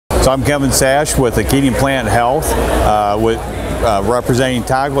So I'm Kevin Sash with Acadian Plant Health, representing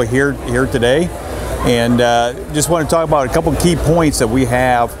Toggle here today, and just want to talk about a couple key points that we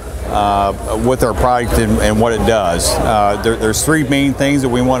have with our product and what it does. There's three main things that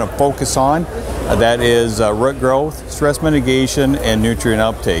we want to focus on. That is root growth, stress mitigation, and nutrient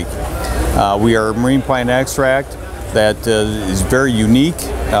uptake. We are a marine plant extract that is very unique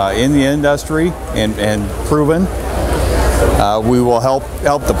in the industry and proven. We will help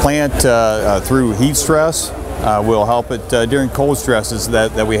the plant through heat stress. We'll help it during cold stresses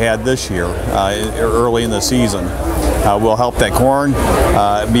that we had this year, early in the season. We'll help that corn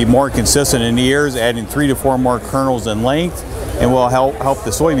be more consistent in the ears, adding 3 to 4 more kernels in length, and we'll help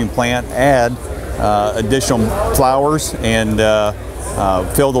the soybean plant add additional flowers and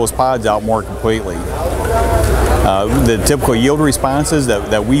fill those pods out more completely. The typical yield responses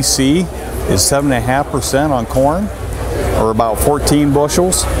that we see is 7.5% on corn, or about 14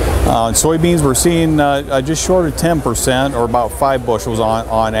 bushels. On soybeans, we're seeing just short of 10%, or about 5 bushels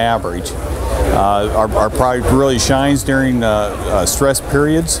on average. Our product really shines during stress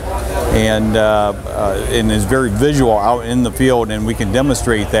periods and is very visual out in the field, and we can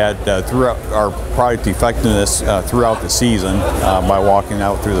demonstrate that throughout our product effectiveness throughout the season by walking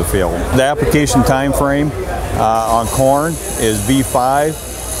out through the field. The application time frame on corn is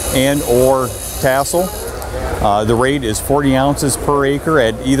V5 and or tassel. The rate is 40 ounces per acre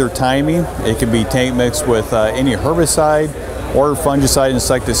at either timing. It can be tank mixed with any herbicide or fungicide,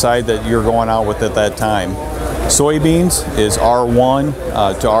 insecticide that you're going out with at that time. Soybeans is R1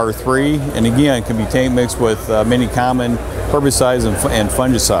 to R3, and again, it can be tank mixed with many common herbicides and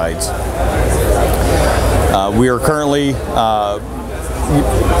fungicides. We are currently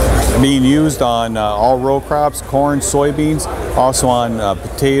being used on all row crops, corn, soybeans, also on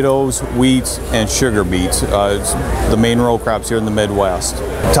potatoes, wheats, and sugar beets, the main row crops here in the Midwest.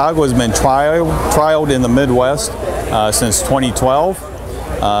 Toggle has been trialed in the Midwest since 2012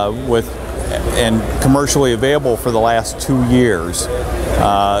 and commercially available for the last 2 years.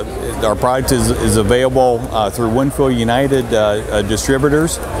 Our product is available through Winfield United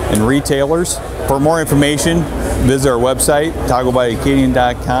distributors and retailers. For more information, visit our website,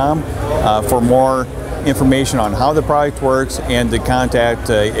 togglebyacadian.com, for more information on how the product works and to contact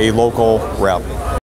a local rep.